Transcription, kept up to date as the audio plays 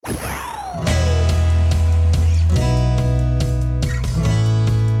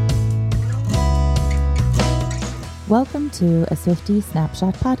Welcome to a Swiftie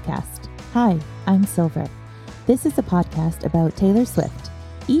Snapshot podcast. Hi, I'm Silver. This is a podcast about Taylor Swift.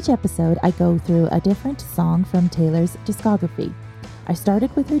 Each episode, I go through a different song from Taylor's discography. I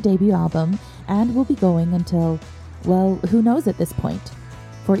started with her debut album and will be going until, well, who knows at this point.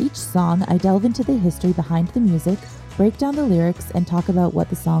 For each song, I delve into the history behind the music, break down the lyrics, and talk about what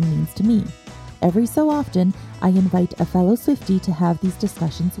the song means to me. Every so often, I invite a fellow Swiftie to have these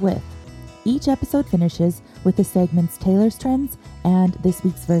discussions with. Each episode finishes with the segments Taylor's Trends and this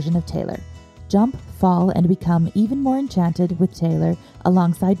week's version of Taylor. Jump, fall, and become even more enchanted with Taylor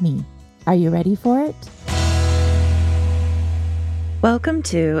alongside me. Are you ready for it? Welcome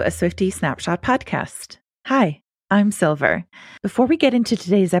to a Swiftie Snapshot podcast. Hi, I'm Silver. Before we get into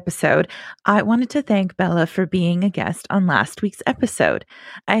today's episode, I wanted to thank Bella for being a guest on last week's episode.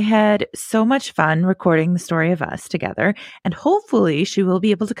 I had so much fun recording the story of us together, and hopefully she will be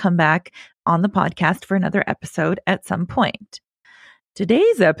able to come back on the podcast for another episode at some point.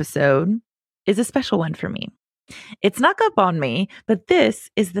 Today's episode is a special one for me. It snuck up on me, but this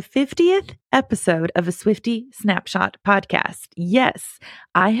is the 50th episode of a Swiftie Snapshot podcast. Yes,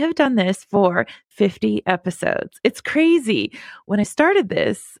 I have done this for 50 episodes. It's crazy. When I started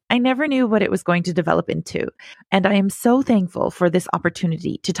this, I never knew what it was going to develop into. And I am so thankful for this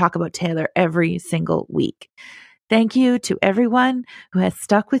opportunity to talk about Taylor every single week. Thank you to everyone who has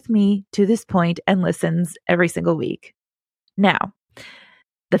stuck with me to this point and listens every single week. Now,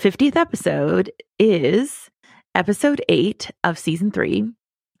 the 50th episode is Episode 8 of Season 3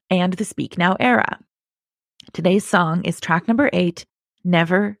 and the Speak Now era. Today's song is track number 8,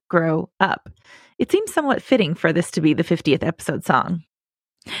 Never Grow Up. It seems somewhat fitting for this to be the 50th episode song.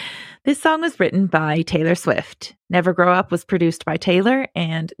 This song was written by Taylor Swift. Never Grow Up was produced by Taylor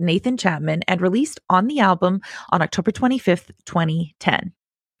and Nathan Chapman and released on the album on October 25th, 2010.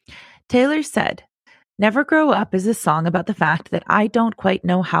 Taylor said, "Never Grow Up is a song about the fact that I don't quite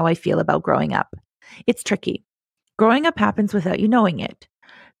know how I feel about growing up. It's tricky. Growing up happens without you knowing it.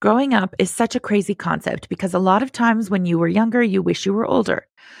 Growing up is such a crazy concept because a lot of times when you were younger, you wish you were older.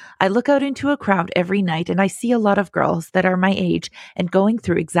 I look out into a crowd every night and I see a lot of girls that are my age and going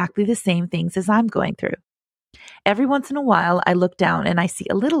through exactly the same things as I'm going through. Every once in a while, I look down and I see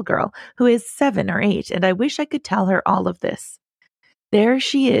a little girl who is 7 or 8 and I wish I could tell her all of this. There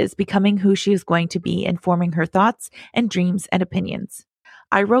she is, becoming who she is going to be and forming her thoughts and dreams and opinions.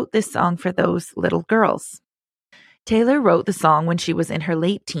 I wrote this song for those little girls." Taylor wrote the song when she was in her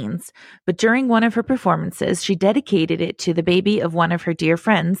late teens, but during one of her performances, she dedicated it to the baby of one of her dear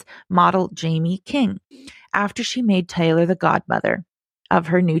friends, model Jamie King, after she made Taylor the godmother of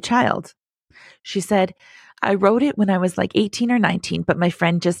her new child. She said, "I wrote it when I was like 18 or 19, but my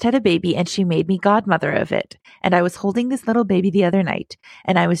friend just had a baby and she made me godmother of it. And I was holding this little baby the other night,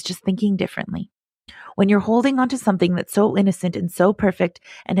 and I was just thinking differently. When you're holding onto something that's so innocent and so perfect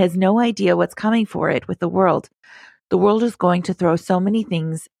and has no idea what's coming for it with the world is going to throw so many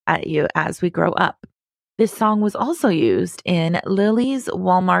things at you as we grow up." This song was also used in Lily's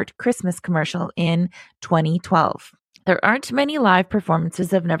Walmart Christmas commercial in 2012. There aren't many live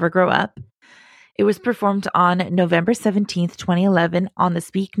performances of Never Grow Up. It was performed on November 17th, 2011 on the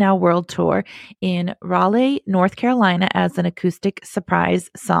Speak Now World Tour in Raleigh, North Carolina as an acoustic surprise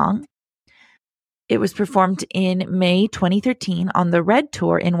song. It was performed in May 2013 on the Red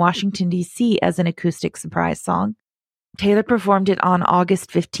Tour in Washington, D.C. as an acoustic surprise song. Taylor performed it on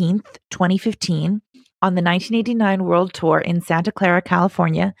August 15th, 2015 on the 1989 World Tour in Santa Clara,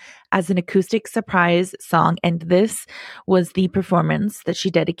 California as an acoustic surprise song, and this was the performance that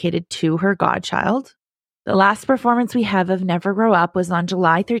she dedicated to her godchild. The last performance we have of Never Grow Up was on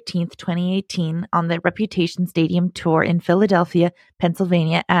July 13th, 2018 on the Reputation Stadium Tour in Philadelphia,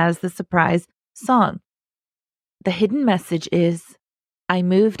 Pennsylvania as the surprise song. The hidden message is, "I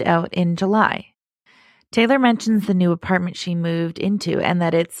moved out in July." Taylor mentions the new apartment she moved into and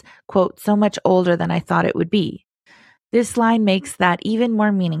that it's, quote, "so much older than I thought it would be." This line makes that even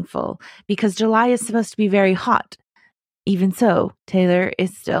more meaningful because July is supposed to be very hot. Even so, Taylor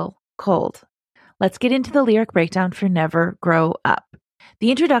is still cold. Let's get into the lyric breakdown for Never Grow Up.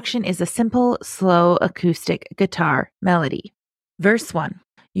 The introduction is a simple, slow acoustic guitar melody. Verse 1.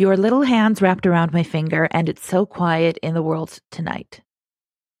 "Your little hands wrapped around my finger and it's so quiet in the world tonight."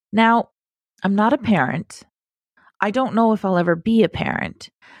 Now, I'm not a parent. I don't know if I'll ever be a parent,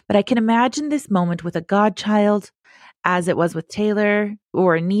 but I can imagine this moment with a godchild, as it was with Taylor,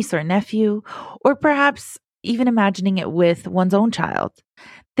 or a niece or nephew, or perhaps even imagining it with one's own child.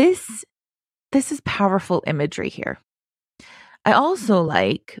 This is powerful imagery here. I also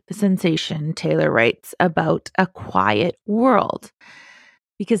like the sensation Taylor writes about a quiet world,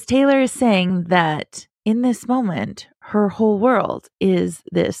 because Taylor is saying that in this moment, her whole world is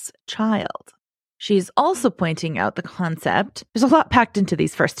this child. She's also pointing out the concept. There's a lot packed into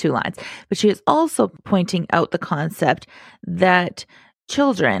these first two lines, but she is also pointing out the concept that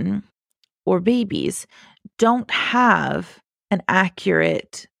children or babies don't have an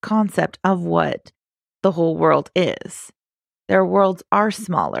accurate concept of what the whole world is. Their worlds are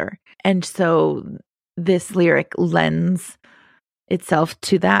smaller. And so this lyric lends itself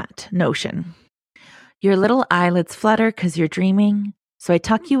to that notion. Your little eyelids flutter because you're dreaming. So I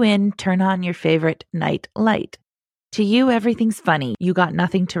tuck you in, turn on your favorite night light. To you, everything's funny. You got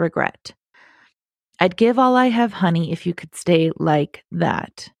nothing to regret. I'd give all I have, honey, if you could stay like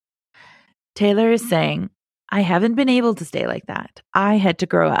that. Taylor is saying, I haven't been able to stay like that. I had to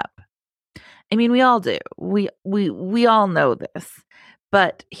grow up. I mean, we all do. We all know this.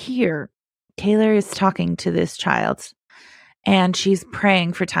 But here, Taylor is talking to this child, and she's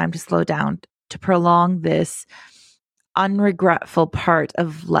praying for time to slow down, to prolong this unregretful part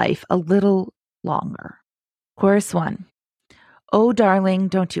of life a little longer. Chorus 1. Oh, darling,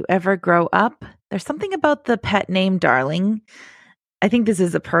 don't you ever grow up? There's something about the pet name darling. I think this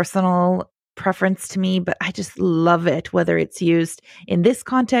is a personal preference to me, but I just love it, whether it's used in this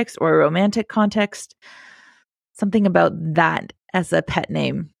context or a romantic context. Something about that as a pet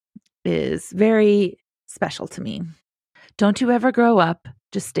name is very special to me. Don't you ever grow up,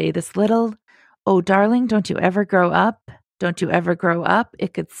 just stay this little. Oh, darling, don't you ever grow up? Don't you ever grow up?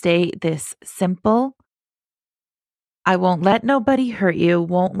 It could stay this simple. I won't let nobody hurt you,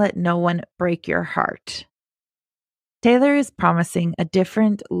 won't let no one break your heart. Taylor is promising a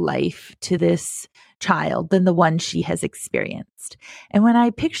different life to this child than the one she has experienced. And when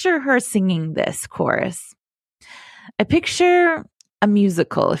I picture her singing this chorus, I picture a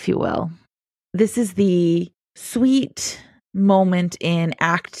musical, if you will. This is the sweet moment in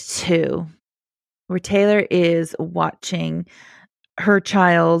Act 2, where Taylor is watching her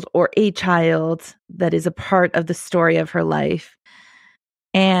child or a child that is a part of the story of her life.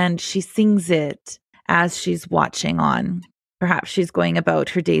 And she sings it as she's watching on. Perhaps she's going about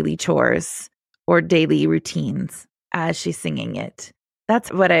her daily chores or daily routines as she's singing it.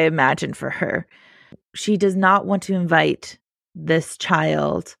 That's what I imagine for her. She does not want to invite this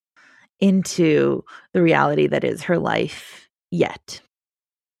child into the reality that is her life yet.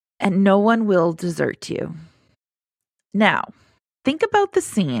 And no one will desert you. Now, think about the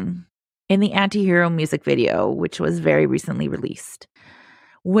scene in the Anti-Hero music video, which was very recently released,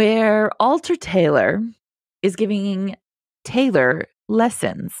 where Alter Taylor is giving Taylor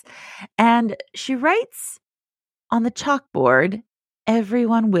lessons. And she writes on the chalkboard,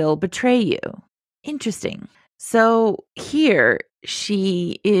 everyone will betray you. Interesting. So here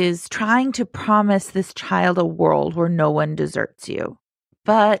she is trying to promise this child a world where no one deserts you.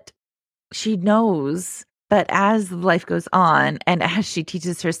 But she knows, but as life goes on and as she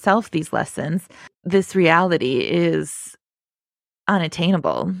teaches herself these lessons, this reality is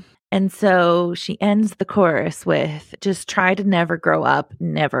unattainable. And so she ends the chorus with, just try to never grow up,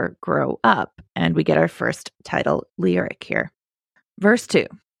 never grow up. And we get our first title lyric here. Verse 2.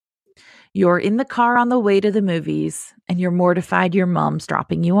 You're in the car on the way to the movies and you're mortified your mom's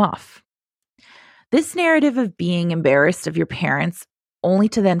dropping you off. This narrative of being embarrassed of your parents only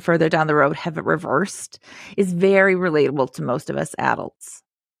to then further down the road have it reversed is very relatable to most of us adults.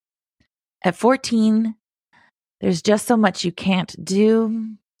 At 14, there's just so much you can't do,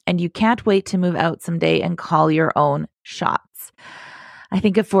 and you can't wait to move out someday and call your own shots. I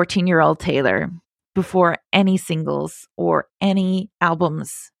think of 14-year-old Taylor before any singles or any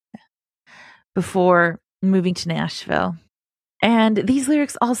albums, before moving to Nashville. And these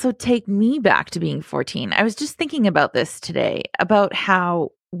lyrics also take me back to being 14. I was just thinking about this today, about how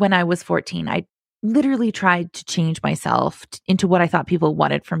when I was 14, I literally tried to change myself into what I thought people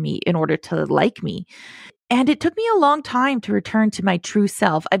wanted from me in order to like me. And it took me a long time to return to my true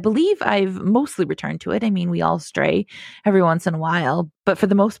self. I believe I've mostly returned to it. I mean, we all stray every once in a while, but for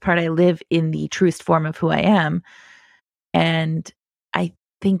the most part, I live in the truest form of who I am. And I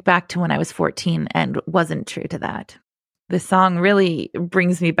think back to when I was 14 and wasn't true to that. The song really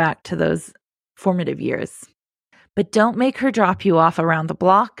brings me back to those formative years. But don't make her drop you off around the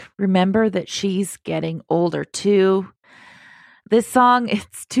block. Remember that she's getting older too. This song,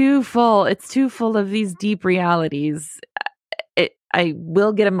 it's too full. It's too full of these deep realities. I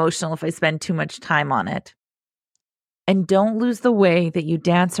will get emotional if I spend too much time on it. And don't lose the way that you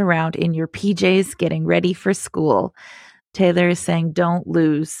dance around in your PJs getting ready for school. Taylor is saying, don't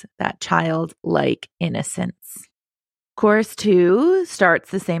lose that childlike innocence. Chorus 2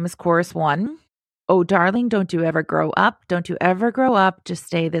 starts the same as chorus 1. Oh, darling, don't you ever grow up. Don't you ever grow up. Just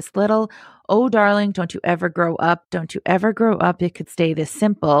stay this little. Oh, darling, don't you ever grow up. Don't you ever grow up. It could stay this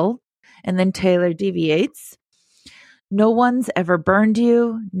simple. And then Taylor deviates. No one's ever burned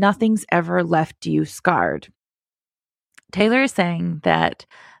you. Nothing's ever left you scarred. Taylor is saying that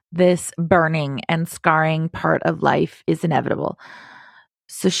this burning and scarring part of life is inevitable.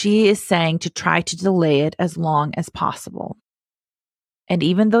 So she is saying to try to delay it as long as possible. And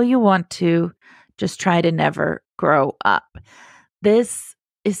even though you want to, just try to never grow up. This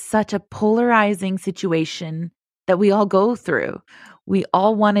is such a polarizing situation that we all go through. We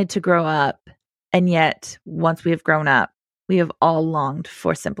all wanted to grow up. And yet, once we have grown up, we have all longed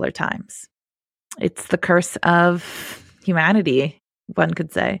for simpler times. It's the curse of humanity, one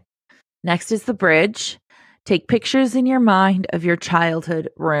could say. Next is the bridge. Take pictures in your mind of your childhood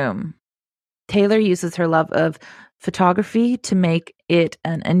room. Taylor uses her love of photography to make it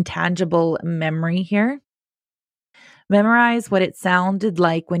an intangible memory here. Memorize what it sounded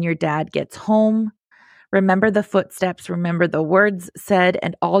like when your dad gets home. Remember the footsteps, remember the words said,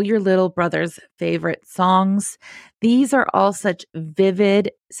 and all your little brother's favorite songs. These are all such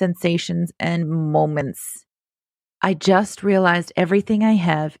vivid sensations and moments. I just realized everything I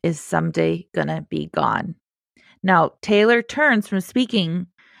have is someday gonna be gone. Now, Taylor turns from speaking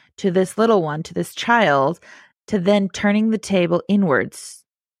to this little one, to this child, to then turning the table inwards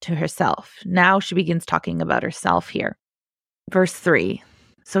to herself. Now she begins talking about herself here. Verse 3.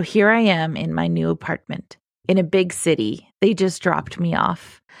 So here I am in my new apartment in a big city. They just dropped me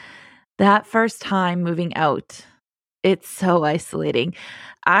off. That first time moving out, it's so isolating.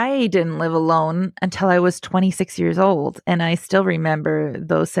 I didn't live alone until I was 26 years old, and I still remember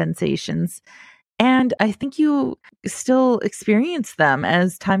those sensations. And I think you still experience them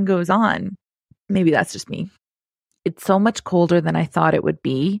as time goes on. Maybe that's just me. It's so much colder than I thought it would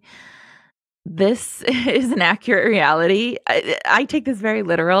be. This is an accurate reality. I take this very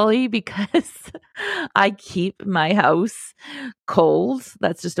literally because I keep my house cold.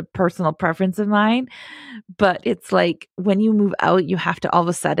 That's just a personal preference of mine. But it's like when you move out, you have to all of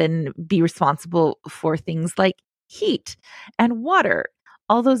a sudden be responsible for things like heat and water,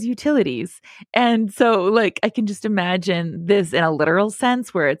 all those utilities. And so like I can just imagine this in a literal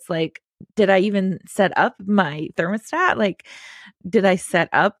sense where it's like, did I even set up my thermostat? Like, did I set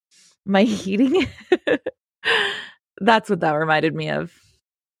up my heating? That's what that reminded me of.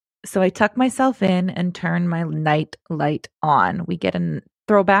 So I tuck myself in and turn my night light on. We get a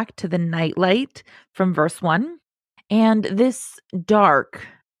throwback to the night light from verse 1. And the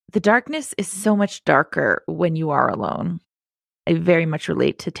darkness is so much darker when you are alone. I very much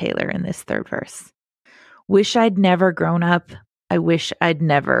relate to Taylor in this third verse. Wish I'd never grown up. I wish I'd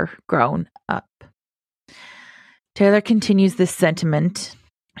never grown up. Taylor continues this sentiment.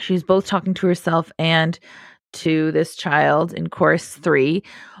 She's both talking to herself and to this child in chorus 3.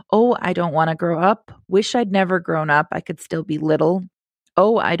 Oh, I don't want to grow up. Wish I'd never grown up. I could still be little.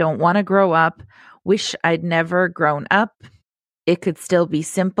 Oh, I don't want to grow up. Wish I'd never grown up. It could still be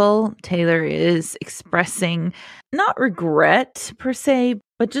simple. Taylor is expressing not regret per se,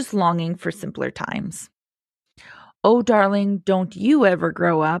 but just longing for simpler times. Oh, darling, don't you ever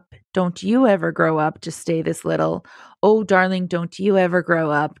grow up. Don't you ever grow up. Just stay this little. Oh, darling, don't you ever grow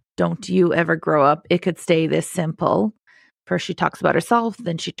up. Don't you ever grow up. It could stay this simple. First she talks about herself,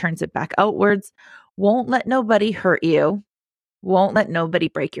 then she turns it back outwards. Won't let nobody hurt you. Won't let nobody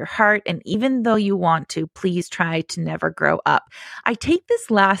break your heart. And even though you want to, please try to never grow up. I take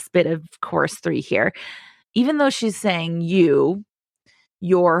this last bit of chorus 3 here. Even though she's saying you,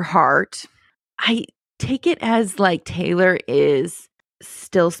 your heart, I take it as like Taylor is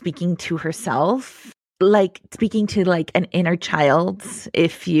still speaking to herself, like speaking to like an inner child,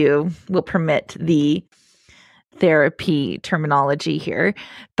 if you will permit the therapy terminology here.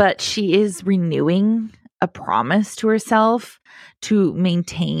 But she is renewing a promise to herself to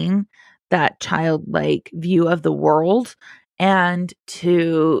maintain that childlike view of the world and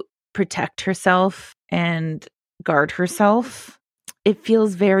to protect herself and guard herself. It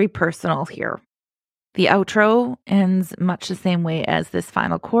feels very personal here. The outro ends much the same way as this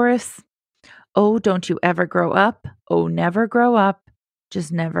final chorus. Oh, don't you ever grow up. Oh, never grow up.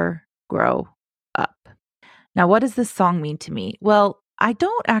 Just never grow up. Now, what does this song mean to me? Well, I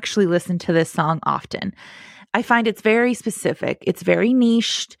don't actually listen to this song often. I find it's very specific. It's very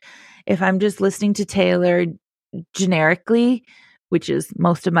niched. If I'm just listening to Taylor generically, which is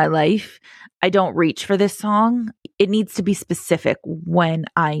most of my life, I don't reach for this song. It needs to be specific when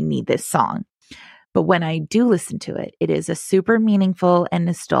I need this song. But when I do listen to it, it is a super meaningful and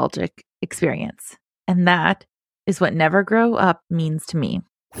nostalgic experience. And that is what Never Grow Up means to me.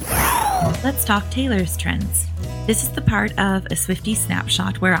 Let's talk Taylor's trends. This is the part of a Swiftie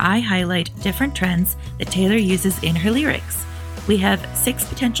Snapshot where I highlight different trends that Taylor uses in her lyrics. We have 6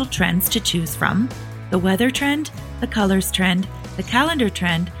 potential trends to choose from: the weather trend, the colors trend, the calendar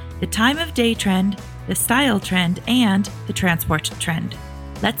trend, the time of day trend, the style trend, and the transport trend.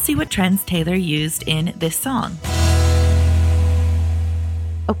 Let's see what trends Taylor used in this song.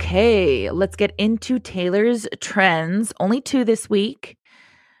 Okay, let's get into Taylor's trends. Only 2 this week.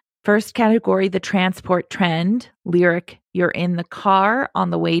 First category, the transport trend. Lyric, you're in the car on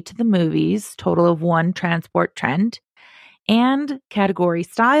the way to the movies. Total of 1 transport trend. And category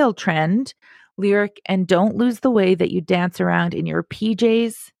style trend. Lyric, and don't lose the way that you dance around in your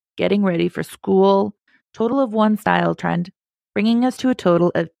PJs, getting ready for school. Total of 1 style trend, bringing us to a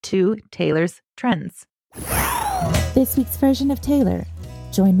total of 2 Taylor's trends. This week's version of Taylor.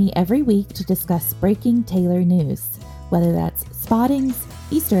 Join me every week to discuss breaking Taylor news, whether that's spottings,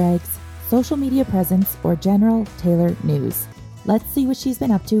 Easter eggs, social media presence, or general Taylor news. Let's see what she's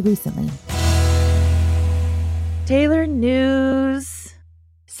been up to recently. Taylor news.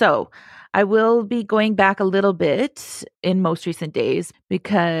 So I will be going back a little bit in most recent days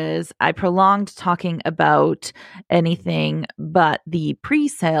because I prolonged talking about anything but the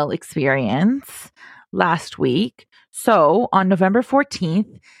pre-sale experience last week. So on November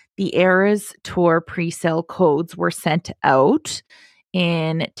 14th, the Eras Tour pre-sale codes were sent out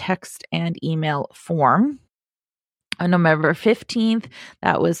in text and email form. On November 15th,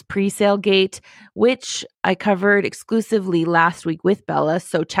 that was pre-sale gate, which I covered exclusively last week with Bella.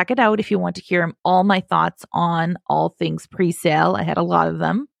 So check it out if you want to hear all my thoughts on all things pre-sale. I had a lot of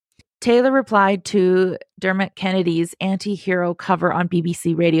them. Taylor replied to Dermot Kennedy's Anti-Hero cover on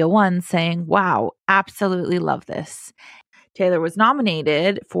BBC Radio 1 saying, "Wow, absolutely love this." Taylor was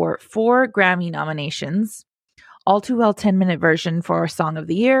nominated for 4 Grammy nominations: All Too Well 10-minute version for Song of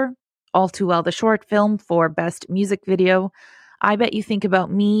the Year, All Too Well the short film for Best Music Video, I Bet You Think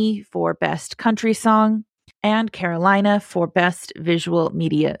About Me for Best Country Song, and Carolina for Best Visual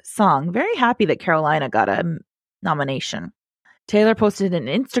Media Song. Very happy that Carolina got a nomination. Taylor posted an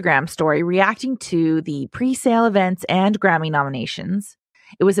Instagram story reacting to the pre-sale events and Grammy nominations.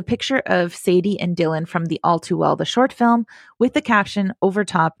 It was a picture of Sadie and Dylan from the All Too Well the short film with the caption over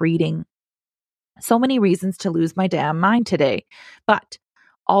top reading, "So many reasons to lose my damn mind today, but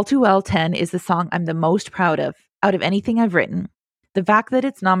All Too Well 10 is the song I'm the most proud of out of anything I've written. The fact that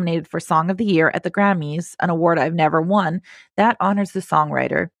it's nominated for Song of the Year at the Grammys, an award I've never won, that honors the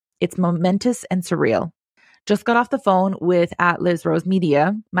songwriter. It's momentous and surreal. Just got off the phone with @LizRose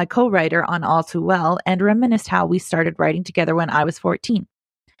Media, my co-writer on All Too Well, and reminisced how we started writing together when I was 14.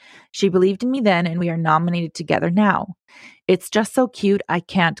 She believed in me then, and we are nominated together now. It's just so cute, I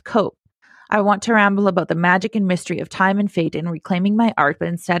can't cope. I want to ramble about the magic and mystery of time and fate and reclaiming my art, but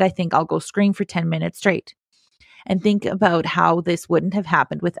instead I think I'll go scream for 10 minutes straight and think about how this wouldn't have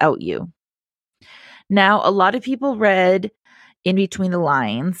happened without you." Now, a lot of people read in between the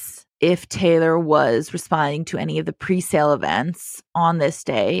lines if Taylor was responding to any of the pre-sale events on this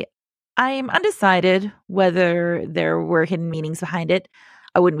day. I am undecided whether there were hidden meanings behind it.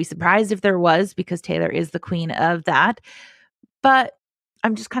 I wouldn't be surprised if there was, because Taylor is the queen of that. But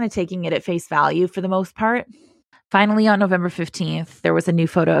I'm just kind of taking it at face value for the most part. Finally, on November 15th, there was a new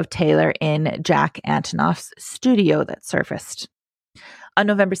photo of Taylor in Jack Antonoff's studio that surfaced. On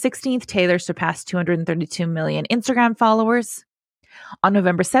November 16th, Taylor surpassed 232 million Instagram followers. On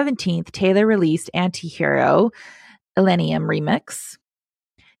November 17th, Taylor released Anti-Hero Millennium Remix.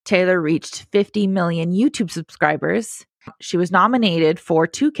 Taylor reached 50 million YouTube subscribers. She was nominated for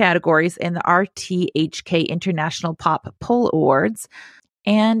 2 categories in the RTHK International Pop Poll Awards.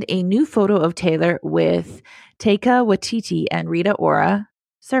 And a new photo of Taylor with Taika Waititi and Rita Ora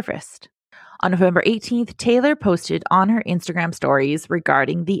surfaced. On November 18th, Taylor posted on her Instagram stories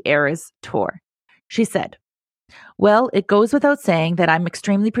regarding the Eras Tour. She said, "Well, it goes without saying that I'm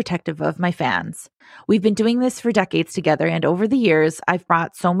extremely protective of my fans. We've been doing this for decades together, and over the years, I've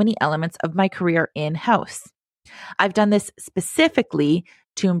brought so many elements of my career in-house. I've done this specifically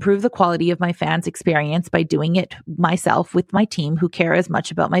to improve the quality of my fans' experience by doing it myself with my team who care as much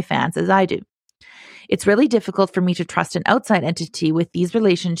about my fans as I do. It's really difficult for me to trust an outside entity with these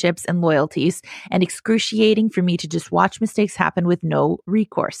relationships and loyalties, and excruciating for me to just watch mistakes happen with no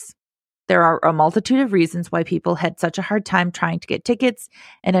recourse. There are a multitude of reasons why people had such a hard time trying to get tickets,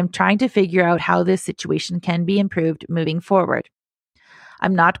 and I'm trying to figure out how this situation can be improved moving forward.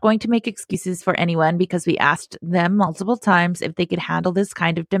 I'm not going to make excuses for anyone because we asked them multiple times if they could handle this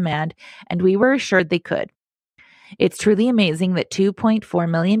kind of demand, and we were assured they could. It's truly amazing that 2.4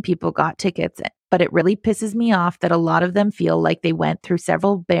 million people got tickets, but it really pisses me off that a lot of them feel like they went through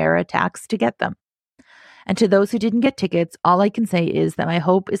several bear attacks to get them. And to those who didn't get tickets, all I can say is that my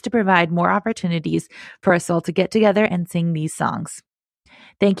hope is to provide more opportunities for us all to get together and sing these songs.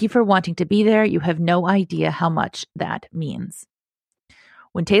 Thank you for wanting to be there. You have no idea how much that means.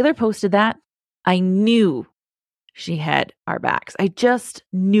 When Taylor posted that, I knew she had our backs. I just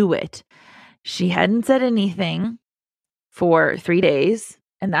knew it. She hadn't said anything for 3 days,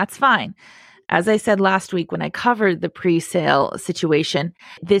 and that's fine. As I said last week when I covered the pre-sale situation,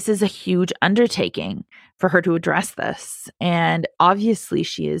 this is a huge undertaking for her to address this. And obviously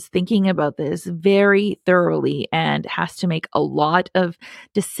she is thinking about this very thoroughly and has to make a lot of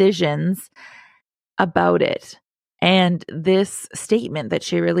decisions about it. And this statement that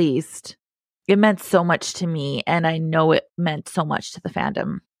she released, it meant so much to me, and I know it meant so much to the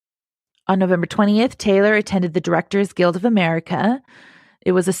fandom. On November 20th, Taylor attended the Directors Guild of America.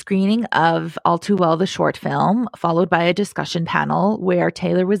 It was a screening of All Too Well, the short film, followed by a discussion panel where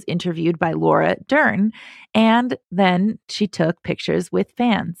Taylor was interviewed by Laura Dern, and then she took pictures with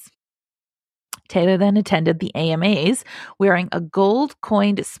fans. Taylor then attended the AMAs wearing a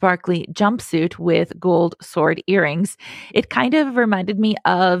gold-coined sparkly jumpsuit with gold sword earrings. It kind of reminded me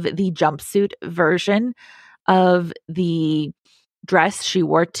of the jumpsuit version of the dress she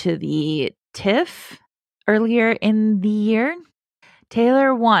wore to the TIFF earlier in the year.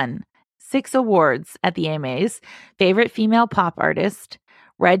 Taylor won 6 awards at the AMAs: Favorite Female Pop Artist,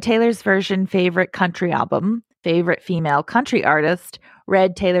 Red Taylor's Version Favorite Country Album, Favorite Female Country Artist,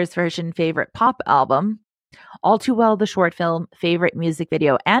 Red Taylor's Version Favorite Pop Album, All Too Well, the short film, Favorite Music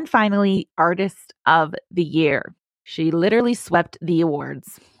Video, and finally, Artist of the Year. She literally swept the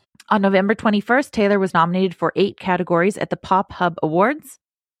awards. On November 21st, Taylor was nominated for 8 categories at the Pop Hub Awards.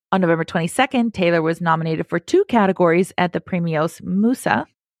 On November 22nd, Taylor was nominated for 2 categories at the Premios Musa.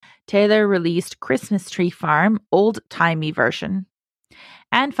 Taylor released Christmas Tree Farm, old-timey version.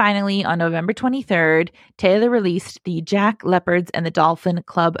 And finally, on November 23rd, Taylor released the Jack Leopards and the Dolphin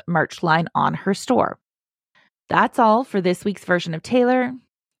Club merch line on her store. That's all for this week's version of Taylor,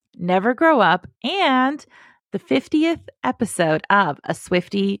 Never Grow Up, and the 50th episode of A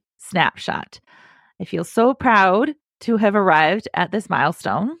Swiftie Snapshot. I feel so proud to have arrived at this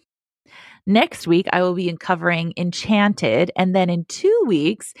milestone. Next week, I will be covering Enchanted, and then in 2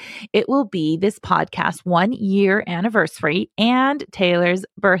 weeks, it will be this podcast 1-year anniversary and Taylor's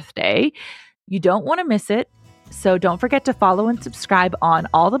birthday. You don't want to miss it, so don't forget to follow and subscribe on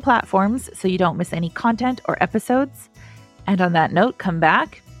all the platforms so you don't miss any content or episodes. And on that note, come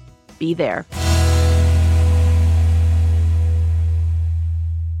back, be there.